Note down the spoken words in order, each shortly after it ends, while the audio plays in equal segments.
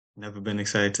Never been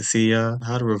excited to see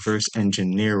how to reverse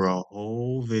engineer a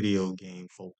whole video game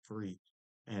for free.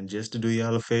 And just to do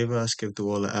y'all a favor, I skipped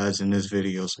through all the ads in this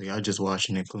video, so y'all just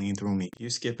watching it clean through me. You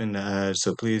skipping the ads,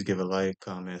 so please give a like,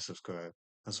 comment, subscribe.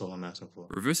 That's all I'm asking for.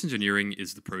 Reverse engineering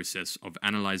is the process of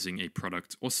analyzing a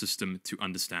product or system to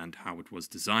understand how it was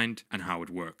designed and how it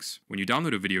works. When you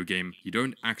download a video game, you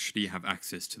don't actually have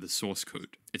access to the source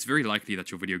code. It's very likely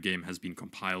that your video game has been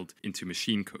compiled into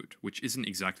machine code, which isn't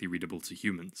exactly readable to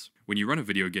humans. When you run a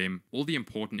video game, all the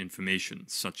important information,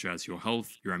 such as your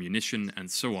health, your ammunition, and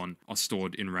so on, are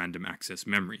stored in random access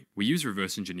memory. We use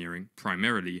reverse engineering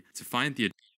primarily to find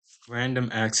the Random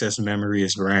access memory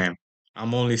is RAM.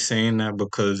 I'm only saying that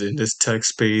because in this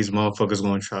text space, motherfuckers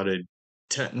gonna try to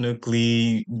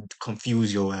technically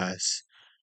confuse your ass.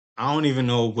 I don't even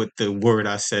know what the word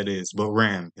I said is, but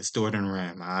RAM. It's stored in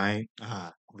RAM, alright?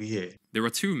 We here. There are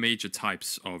two major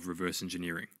types of reverse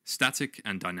engineering: static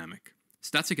and dynamic.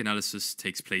 Static analysis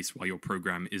takes place while your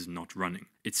program is not running.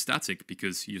 It's static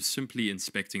because you're simply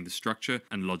inspecting the structure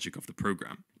and logic of the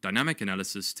program. Dynamic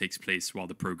analysis takes place while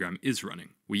the program is running.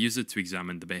 We use it to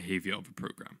examine the behavior of a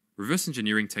program. Reverse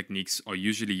engineering techniques are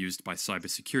usually used by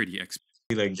cybersecurity experts.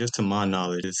 Like, just to my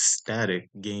knowledge, it's static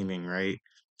gaming, right?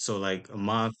 So like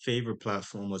my favorite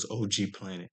platform was OG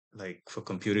Planet, like for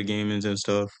computer gamings and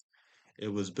stuff.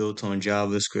 It was built on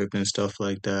JavaScript and stuff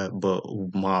like that. But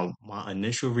my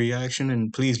initial reaction,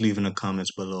 and please leave in the comments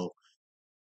below,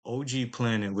 OG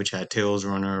Planet, which had Tails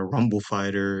Runner, Rumble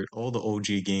Fighter, all the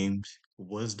OG games,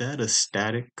 was that a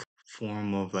static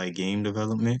form of like game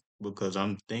development? Because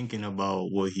I'm thinking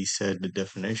about what he said the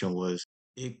definition was.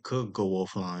 It could go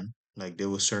offline. Like there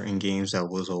were certain games that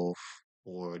was off,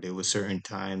 or there were certain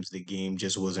times the game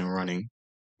just wasn't running.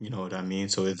 You know what I mean?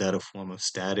 So is that a form of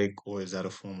static, or is that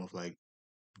a form of like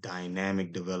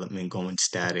dynamic development going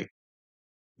static?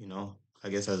 You know, I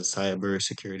guess that's a cyber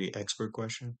security expert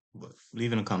question, but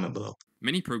leave in a comment below.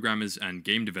 Many programmers and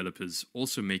game developers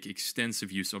also make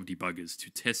extensive use of debuggers to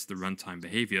test the runtime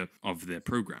behavior of their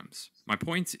programs. My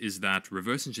point is that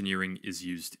reverse engineering is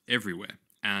used everywhere,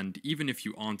 and even if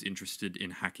you aren't interested in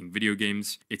hacking video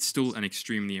games, it's still an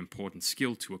extremely important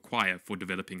skill to acquire for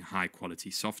developing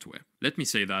high-quality software. Let me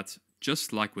say that,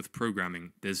 just like with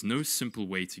programming, there's no simple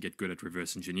way to get good at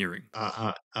reverse engineering.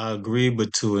 I agree,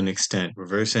 but to an extent,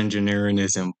 reverse engineering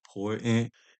is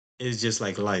important. It's just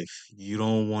like life. You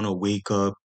don't want to wake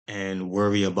up and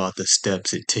worry about the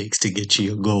steps it takes to get to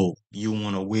your goal. You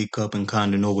want to wake up and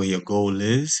kind of know where your goal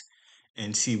is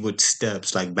and see what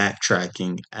steps, like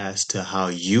backtracking as to how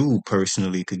you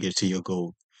personally could get to your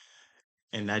goal.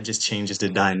 And that just changes the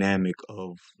dynamic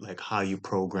of like how you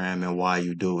program and why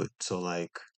you do it. So like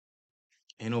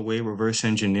in a way, reverse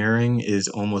engineering is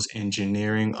almost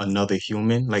engineering another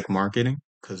human, like marketing.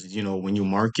 Because you know, when you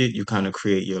market, you kind of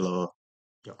create your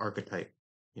archetype.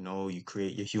 You know, you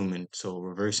create your human. So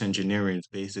reverse engineering is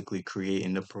basically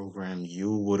creating the program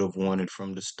you would have wanted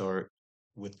from the start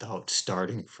without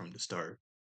starting from the start.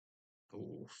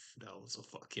 Oof, that was a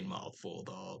fucking mouthful,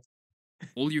 dog.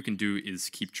 All you can do is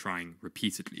keep trying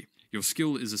repeatedly. Your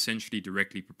skill is essentially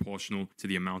directly proportional to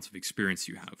the amount of experience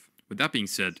you have. With that being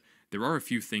said, there are a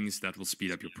few things that will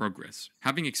speed up your progress.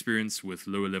 Having experience with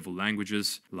lower level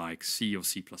languages like C or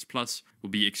C++ will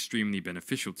be extremely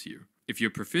beneficial to you. If you're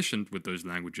proficient with those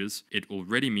languages, it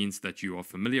already means that you are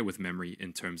familiar with memory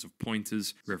in terms of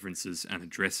pointers, references, and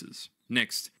addresses.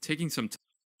 Next, taking some time.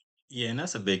 Yeah, and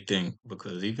that's a big thing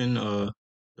because even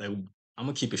like I'm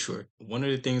gonna keep it short. One of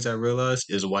the things I realized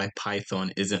is why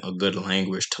Python isn't a good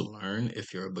language to learn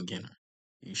if you're a beginner.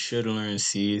 You should learn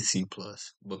C, C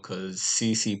plus because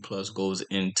C plus goes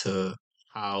into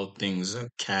how things are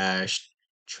cached,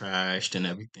 trashed, and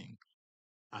everything.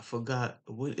 I forgot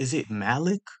what is it,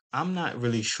 Malik? I'm not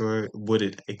really sure what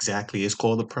it exactly is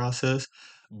called the process,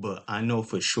 but I know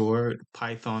for sure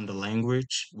Python, the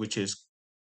language, which is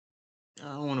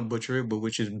I don't want to butcher it, but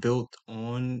which is built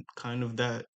on kind of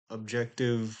that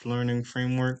objective learning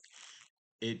framework,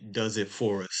 it does it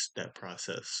for us, that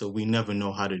process. So we never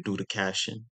know how to do the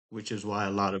caching, which is why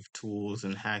a lot of tools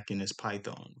and hacking is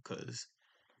Python, because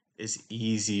it's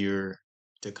easier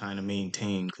to kind of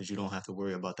maintain because you don't have to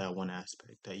worry about that one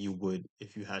aspect that you would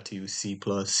if you had to use C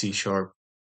plus, C sharp,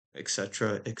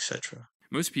 etc., etc.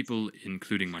 Most people,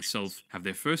 including myself, have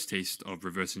their first taste of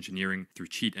reverse engineering through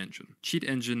Cheat Engine. Cheat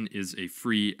Engine is a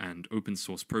free and open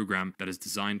source program that is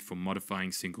designed for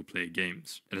modifying single player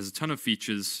games. It has a ton of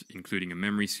features, including a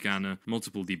memory scanner,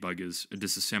 multiple debuggers, a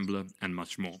disassembler, and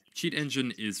much more. Cheat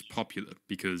Engine is popular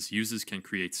because users can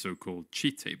create so-called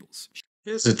cheat tables.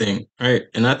 Here's the thing, right?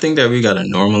 And I think that we gotta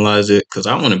normalize it because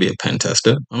I want to be a pen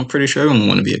tester. I'm pretty sure everyone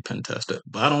want to be a pen tester,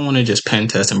 but I don't want to just pen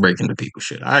test and break into people's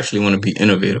shit. I actually want to be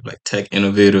innovative, like tech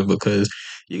innovative, because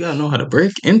you gotta know how to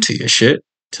break into your shit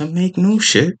to make new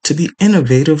shit, to be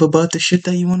innovative about the shit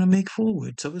that you want to make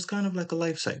forward. So it's kind of like a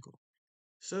life cycle.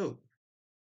 So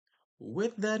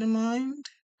with that in mind,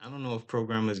 I don't know if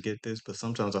programmers get this, but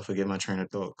sometimes I forget my train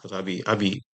of thought because I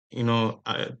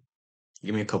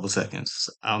give me a couple seconds.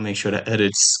 I'll make sure the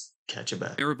edits catch it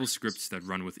back. Shareable scripts that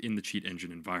run within the cheat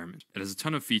engine environment. It has a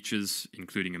ton of features,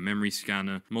 including a memory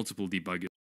scanner, multiple debuggers.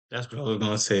 That's what I was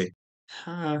gonna say.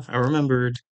 I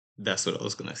remembered. That's what I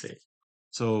was gonna say.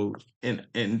 So, in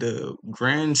the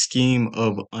grand scheme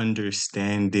of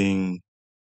understanding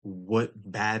what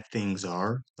bad things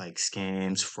are, like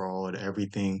scams, fraud,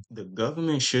 everything, the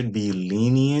government should be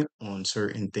lenient on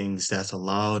certain things that's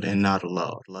allowed and not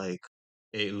allowed. Like,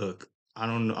 hey, look, I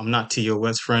don't know, I'm not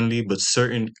TOS friendly, but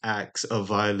certain acts of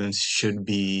violence should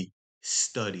be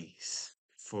studies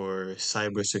for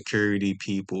cybersecurity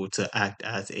people to act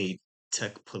as a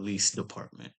tech police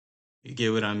department. You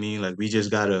get what I mean? Like, we just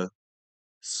gotta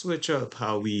switch up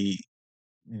how we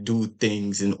do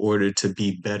things in order to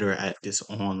be better at this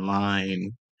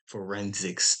online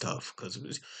forensic stuff. Because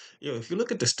if you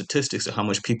look at the statistics of how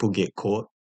much people get caught,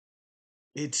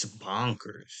 it's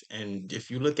bonkers. And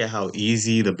if you look at how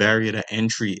easy the barrier to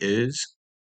entry is,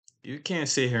 you can't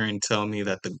sit here and tell me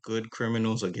that the good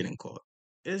criminals are getting caught.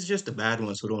 It's just the bad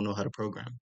ones who don't know how to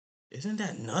program. Isn't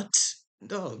that nuts?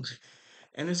 Dogs.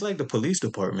 And it's like the police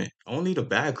department. Only the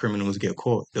bad criminals get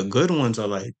caught. The good ones are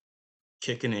like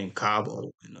kicking in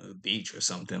Cabo in a beach or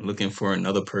something, looking for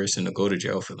another person to go to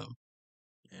jail for them.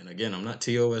 And again, I'm not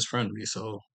TOS friendly,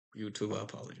 so YouTube, I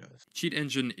apologize. Cheat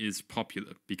Engine is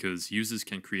popular because users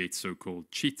can create so-called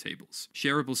cheat tables,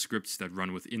 shareable scripts that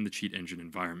run within the Cheat Engine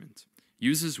environment.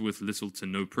 Users with little to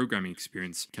no programming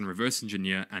experience can reverse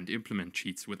engineer and implement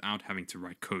cheats without having to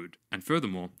write code. And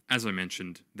furthermore, as I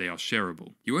mentioned, they are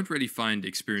shareable. You won't really find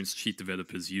experienced cheat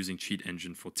developers using Cheat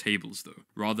Engine for tables though.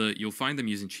 Rather, you'll find them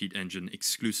using Cheat Engine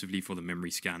exclusively for the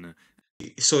memory scanner.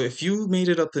 So if you made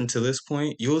it up until this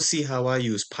point, you'll see how I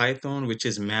use Python, which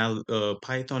is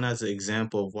Python as an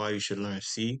example of why you should learn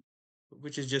C,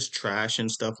 which is just trash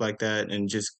and stuff like that, and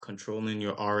just controlling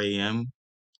your RAM.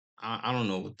 I don't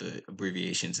know what the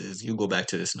abbreviations is. You go back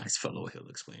to this nice fellow, he'll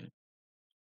explain it.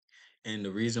 And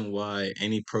the reason why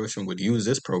any person would use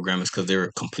this program is because they're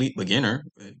a complete beginner.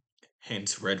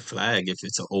 Hence, red flag. If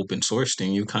it's an open source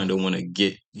thing, you kind of want to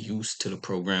get used to the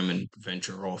program and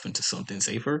venture off into something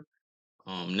safer.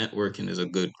 Networking is a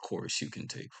good course you can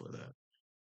take for that.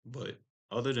 But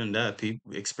other than that,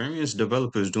 people, experienced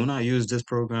developers do not use this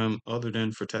program other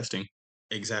than for testing.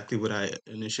 Exactly what I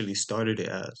initially started it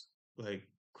as. Like,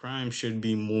 crime should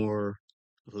be more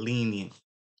lenient.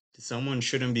 Someone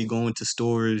shouldn't be going to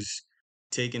stores,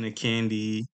 taking a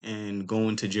candy, and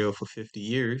going to jail for 50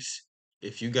 years.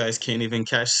 If you guys can't even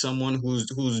catch someone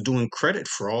who's doing credit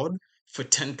fraud for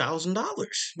 $10,000,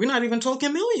 we're not even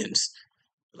talking millions.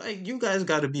 Like, you guys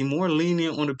got to be more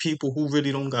lenient on the people who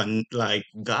really don't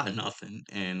got nothing,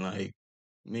 and like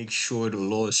make sure the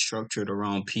law is structured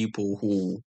around people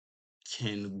who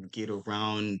can get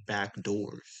around back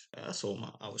doors. That's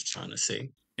all I was trying to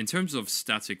say. In terms of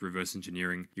static reverse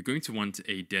engineering, you're going to want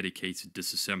a dedicated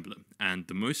disassembler, and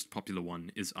the most popular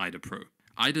one is IDA Pro.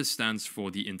 IDA stands for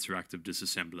the Interactive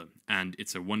Disassembler, and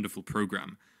it's a wonderful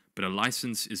program, but a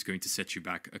license is going to set you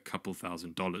back a couple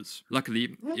 $1,000s.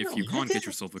 Luckily, if you can't get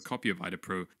yourself a copy of IDA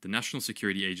Pro, the National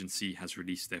Security Agency has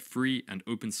released their free and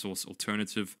open source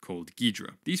alternative called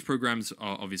Ghidra. These programs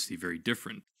are obviously very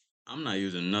different. I'm not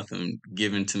using nothing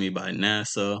given to me by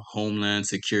NASA, Homeland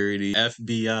Security,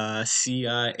 FBI,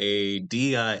 CIA,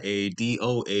 DIA,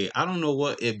 DOA. I don't know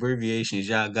what abbreviations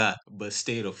y'all got, but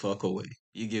stay the fuck away.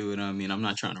 You get what I mean? I'm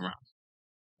not trying to rhyme.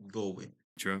 Go away.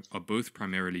 Are both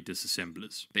primarily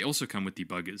disassemblers. They also come with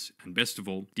debuggers, and best of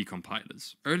all,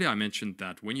 decompilers. Earlier I mentioned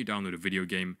that when you download a video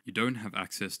game, you don't have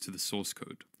access to the source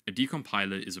code. A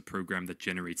decompiler is a program that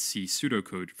generates C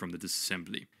pseudocode from the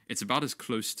disassembly. It's about as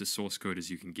close to source code as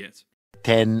you can get.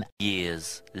 10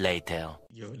 years later.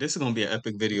 Yo, this is gonna be an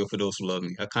epic video for those who love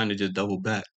me. I kind of just double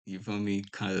back. You feel me?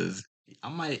 Cause I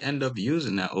might end up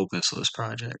using that open source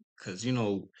project. Cause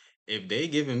if they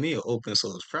giving me an open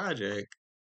source project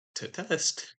to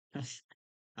test,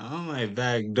 I might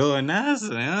backdoor NASA. You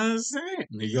know what I'm saying?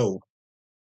 Yo,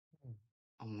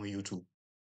 I'm on YouTube.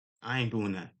 I ain't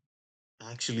doing that.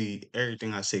 Actually,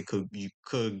 everything I say could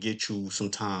get you some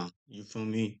time. You feel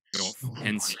me? Off.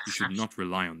 Hence, you should not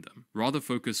rely on them. Rather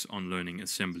focus on learning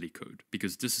assembly code,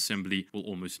 because disassembly will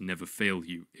almost never fail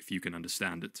you if you can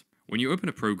understand it. When you open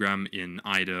a program in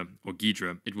IDA or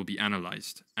Ghidra, it will be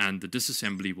analyzed, and the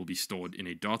disassembly will be stored in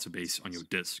a database on your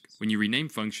disk. When you rename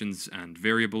functions and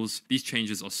variables, these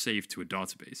changes are saved to a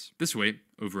database. This way,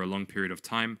 over a long period of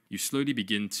time, you slowly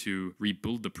begin to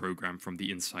rebuild the program from the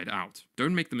inside out.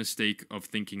 Don't make the mistake of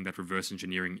thinking that reverse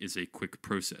engineering is a quick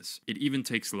process. It even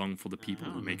takes long for the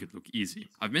people who make it look easy.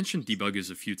 I've mentioned debuggers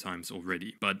a few times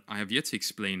already, but I have yet to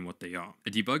explain what they are. A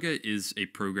debugger is a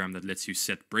program that lets you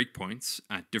set breakpoints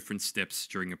at different steps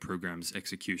during a program's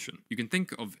execution. You can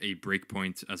think of a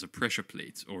breakpoint as a pressure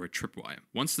plate or a tripwire.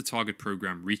 Once the target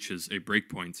program reaches a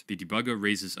breakpoint, the debugger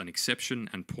raises an exception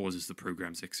and pauses the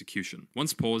program's execution.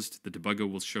 Once paused, the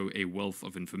debugger will show a wealth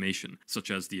of information, such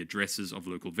as the addresses of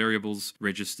local variables,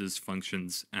 registers,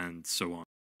 functions, and so on.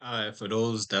 Alright, for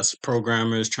those that's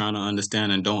programmers trying to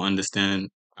understand and don't understand,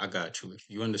 I got you. If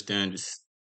you understand, just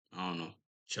I don't know,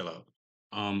 chill out.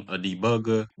 A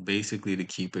debugger, basically to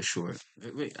keep it short.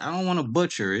 Wait, I don't want to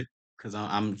butcher it because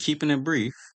I'm keeping it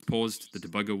brief. Paused, the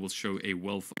debugger will show a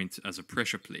wealth point as a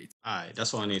pressure plate. Alright,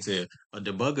 that's all I need to hear. A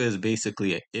debugger is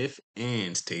basically a if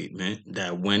and statement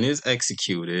that when it's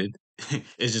executed,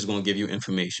 it's just gonna give you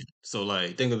information. So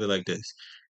like think of it like this.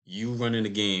 You running the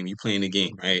game, you playing the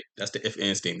game, right? That's the if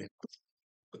and statement.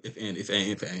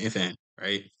 If and,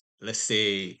 right? Let's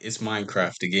say it's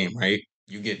Minecraft, the game, right?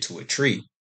 You get to a tree.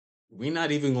 We're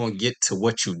not even gonna get to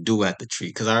what you do at the tree,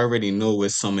 because I already know where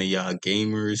some of y'all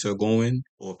gamers are going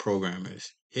or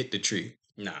programmers. Hit the tree.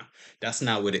 Nah, that's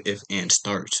not where the if and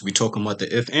starts. We talking about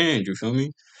the if and, you feel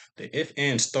me? The if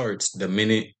and starts the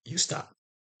minute you stop.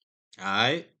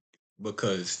 Alright?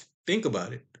 Because think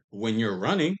about it. When you're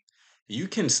running, you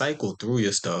can cycle through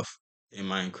your stuff in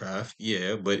Minecraft,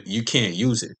 yeah, but you can't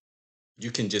use it.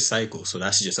 You can just cycle. So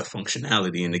that's just a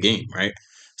functionality in the game, right?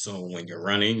 So when you're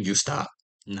running, you stop.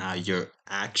 Now your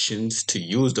actions to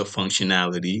use the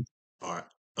functionality are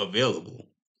available,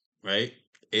 right?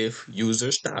 If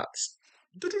user stops.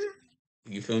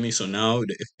 You feel me? So now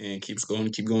the if and keeps going,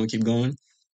 keep going, keep going.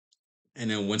 And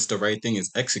then once the right thing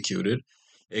is executed,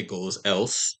 it goes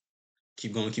else,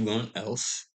 keep going,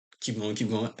 else, keep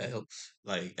going, else.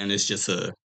 Like, and it's just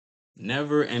a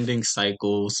never ending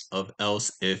cycles of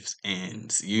else, ifs,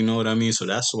 ands. You know what I mean? So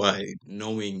that's why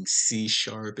knowing C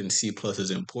sharp and C plus is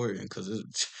important because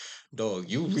it's, dog,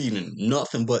 you reading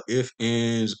nothing but if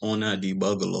ands on that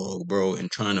debugger log, bro, and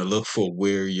trying to look for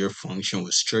where your function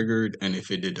was triggered and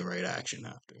if it did the right action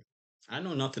after. I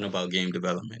know nothing about game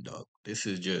development, dog. This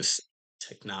is just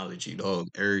technology, dog.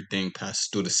 Everything passes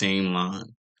through the same line.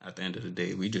 At the end of the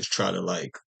day, we just try to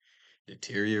like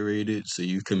deteriorate it so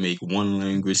you can make one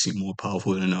language seem more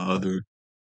powerful than the other.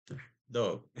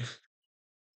 Dog,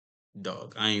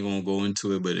 dog. I ain't gonna go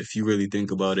into it, but if you really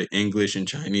think about it, English and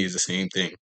Chinese the same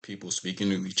thing. People speaking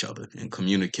to each other and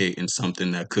communicating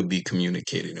something that could be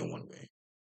communicated in one way.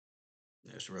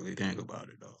 Let's really think about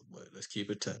it, dog. But let's keep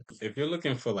it tech. If you're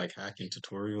looking for like hacking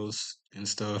tutorials and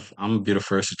stuff, I'm gonna be the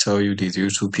first to tell you these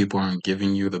YouTube people aren't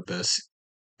giving you the best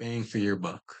bang for your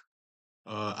buck.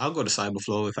 I'll go to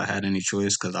cyberflow if I had any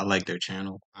choice because I like their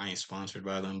channel. I ain't sponsored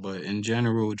by them, but in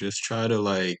general, just try to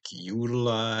like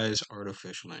utilize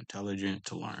artificial intelligence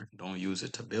to learn. Don't use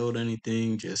it to build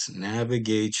anything. Just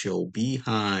navigate your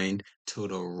behind to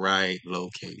the right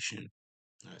location.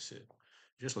 That's it.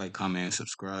 Just like, comment, and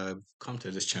subscribe. Come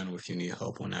to this channel if you need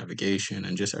help on navigation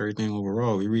and just everything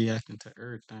overall. We reacting to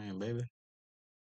everything, baby.